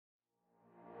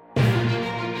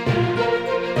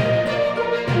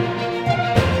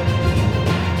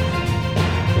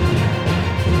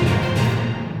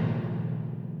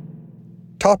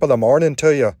Top of the morning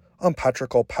to you. I'm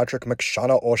Patrick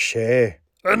McShana O'Shea.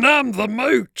 And I'm the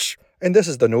Mooch. And this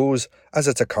is the news as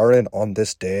it's occurring on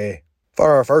this day.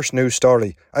 For our first news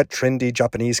story, at trendy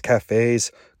Japanese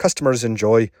cafes, customers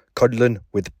enjoy cuddling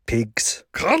with pigs.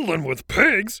 Cuddling with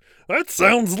pigs? That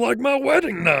sounds like my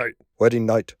wedding night. Wedding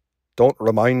night. Don't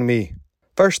remind me.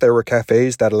 First there were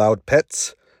cafes that allowed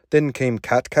pets. Then came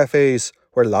cat cafes,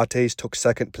 where lattes took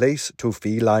second place to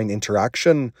feline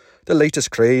interaction. The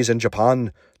latest craze in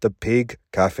Japan, the pig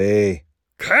cafe.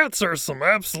 Cats are some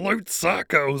absolute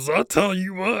psychos, I'll tell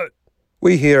you what.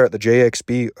 We here at the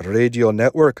JXB Radio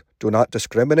Network do not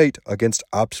discriminate against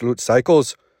absolute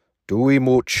psychos. Do we,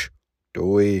 Mooch? Do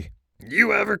we?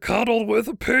 You ever cuddled with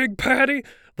a pig, Patty?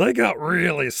 They got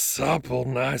really supple,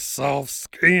 nice soft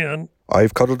skin.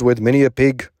 I've cuddled with many a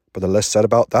pig, but the less said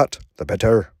about that, the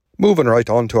better. Moving right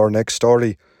on to our next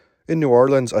story. In New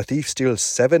Orleans, a thief steals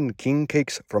 7 king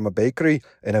cakes from a bakery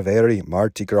in a very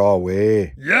Mardi Gras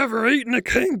way. You ever eaten a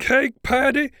king cake,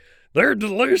 Patty? They're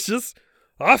delicious.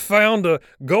 I found a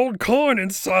gold coin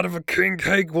inside of a king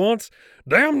cake once.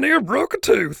 Damn near broke a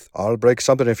tooth. I'll break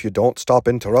something if you don't stop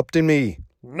interrupting me.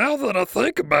 Now that I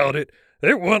think about it,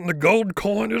 it wasn't a gold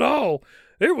coin at all.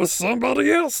 It was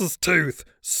somebody else's tooth.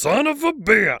 Son of a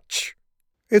bitch.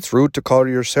 It's rude to call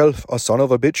yourself a son of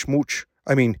a bitch, Mooch.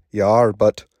 I mean, you are,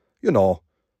 but, you know,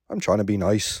 I'm trying to be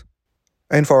nice.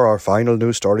 And for our final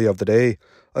news story of the day,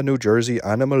 a New Jersey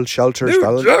animal shelter...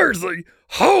 New Jersey?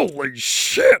 Holy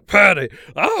shit, Patty.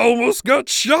 I almost got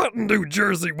shot in New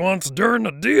Jersey once during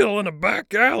a deal in a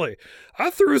back alley. I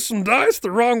threw some dice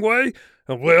the wrong way,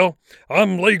 and well,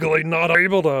 I'm legally not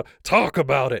able to talk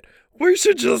about it. We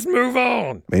should just move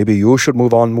on. Maybe you should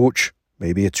move on, Mooch.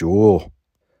 Maybe it's you.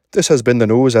 This has been the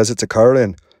news as it's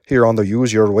occurring here on the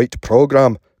Use Your Weight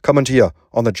programme, coming to you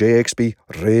on the JXB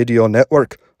Radio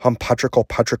Network. I'm Patrick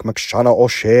McShana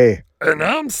O'Shea. And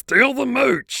I'm still the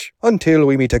Mooch. Until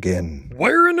we meet again.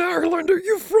 Where in Ireland are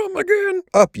you from again?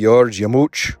 Up yours, you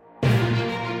Mooch.